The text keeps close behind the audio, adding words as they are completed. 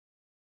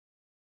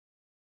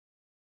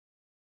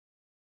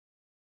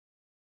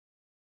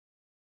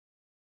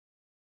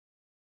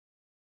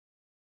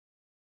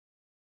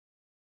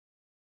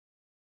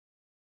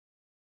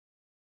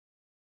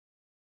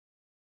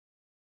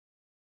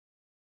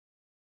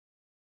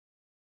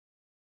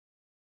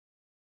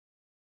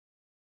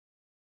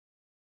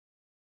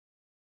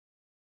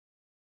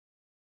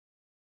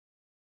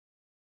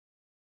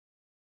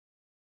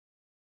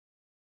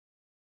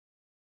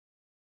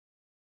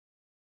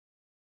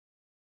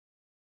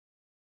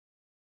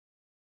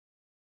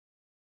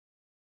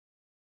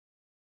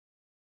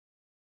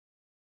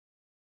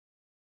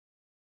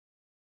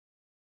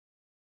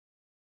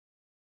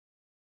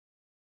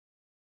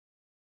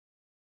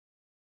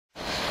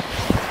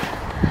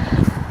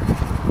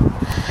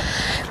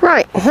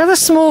Right, another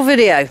small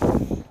video.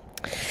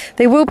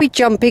 They will be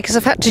jumpy because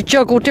I've had to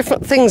juggle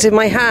different things in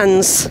my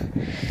hands.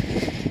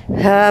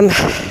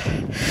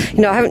 You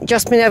know, I haven't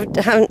just been able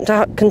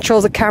to control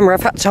the camera.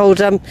 I've had to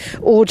hold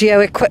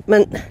audio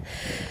equipment,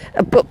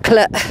 a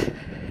booklet.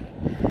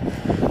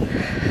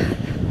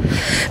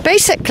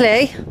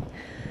 Basically,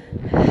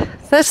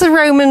 there's the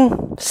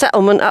Roman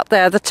settlement up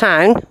there, the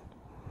town.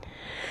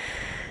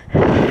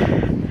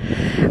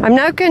 I'm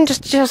now going to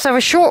just have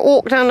a short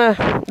walk down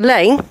a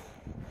lane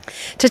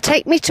to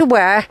take me to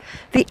where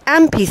the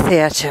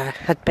Amphitheatre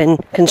had been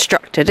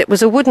constructed. It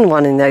was a wooden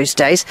one in those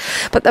days,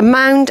 but the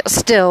mound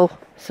still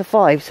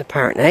survives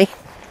apparently.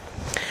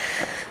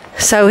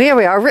 So here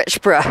we are,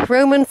 Richborough,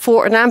 Roman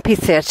fort and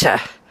amphitheatre.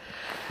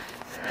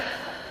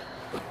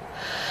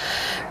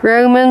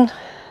 Roman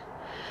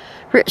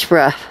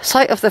Richborough,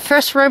 site of the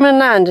first Roman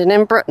landing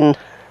in Britain.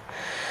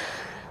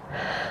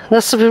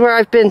 This is where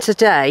I've been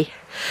today.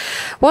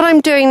 What I'm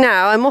doing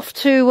now, I'm off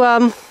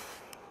to,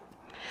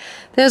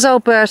 there's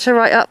Alberta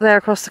right up there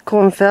across the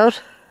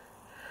cornfield.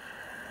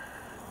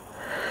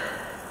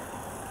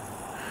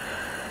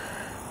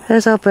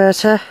 There's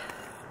Alberta.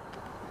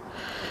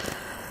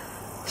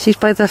 She's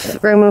by the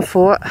Roman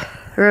fort,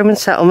 the Roman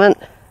settlement.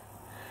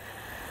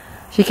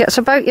 She gets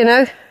about, you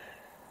know.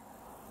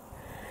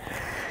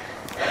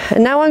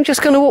 And now I'm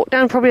just going to walk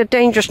down probably a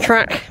dangerous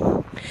track.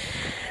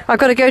 I've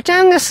got to go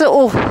down this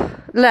little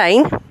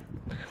lane.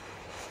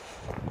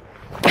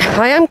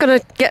 I am going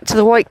to get to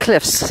the White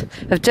Cliffs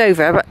of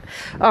Dover, but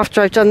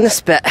after I've done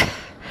this bit.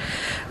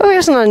 Oh,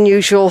 here's an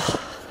unusual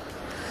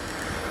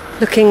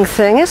looking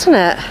thing, isn't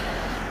it?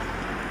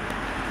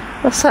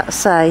 What's that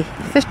say?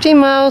 15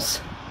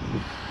 miles.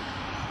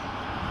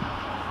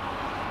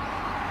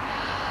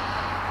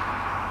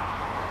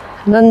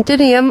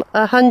 Londinium,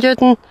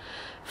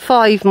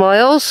 105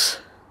 miles.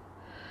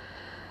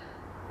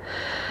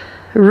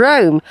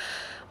 Rome,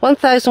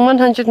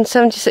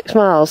 1,176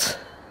 miles.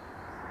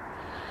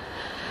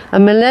 A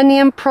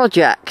Millennium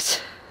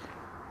Project.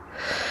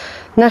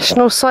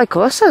 National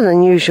Cycle. That's an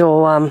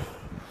unusual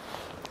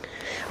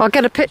I'll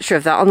get a picture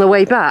of that on the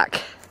way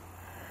back.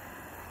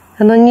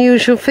 An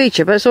unusual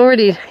feature, but it's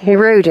already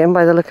eroding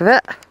by the look of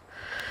it.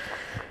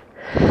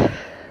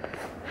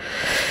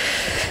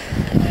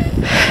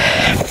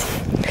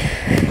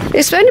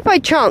 It's only by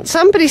chance.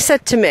 Somebody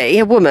said to me,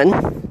 a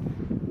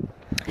woman,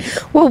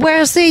 well,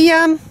 where's the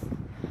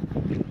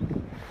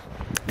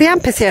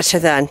amphitheatre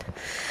then?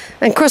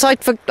 And of course,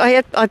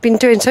 I've been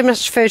doing so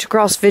much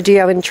photographs,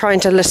 video, and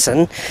trying to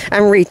listen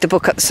and read the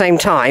book at the same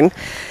time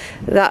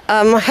that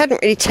I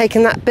hadn't really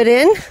taken that bit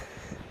in.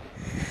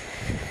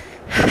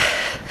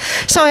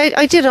 So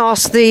I did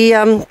ask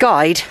the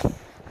guide,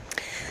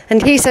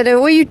 and he said,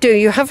 "Oh, what you do?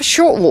 You have a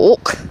short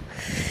walk."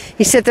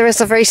 He said there is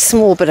a very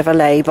small bit of a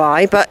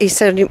lay-by, but he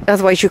said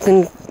otherwise you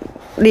can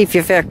leave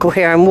your vehicle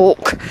here and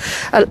walk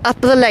up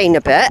the lane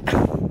a bit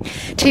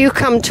till you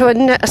come to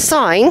a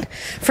sign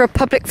for a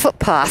public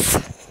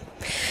footpath.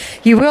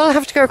 You will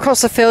have to go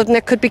across the field and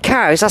there could be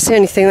cows. That's the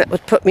only thing that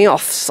would put me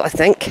off, I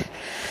think.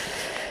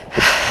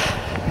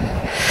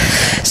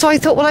 So I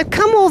thought, well, I've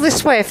come all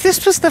this way. If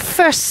this was the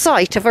first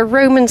site of a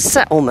Roman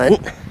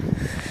settlement,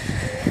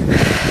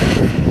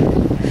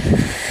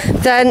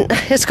 then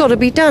it's got to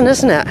be done,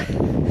 isn't it?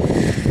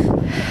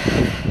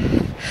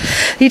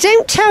 You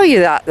don't tell you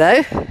that,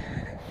 though.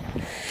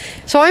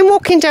 So I'm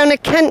walking down a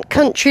Kent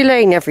country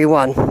lane,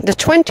 everyone. The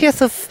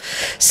 20th of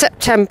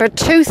September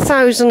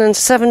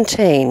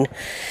 2017.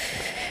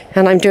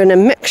 And I'm doing a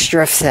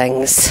mixture of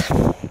things.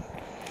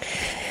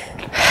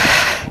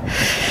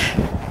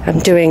 I'm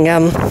doing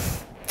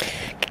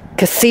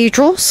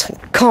cathedrals,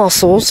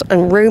 castles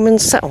and Roman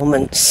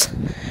settlements.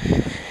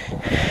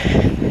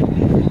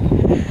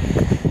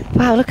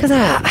 Wow, look at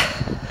that.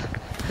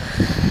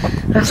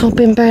 That's all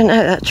been burnt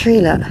out, that tree,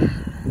 look.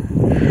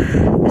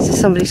 This is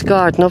somebody's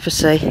garden,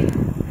 obviously.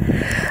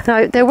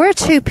 Now, there were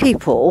two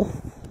people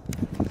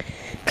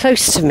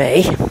close to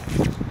me,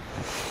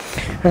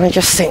 and I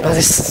just think, oh,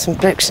 there's some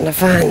blokes in a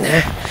van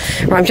there.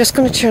 Right, I'm just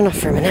going to turn off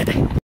for a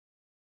minute.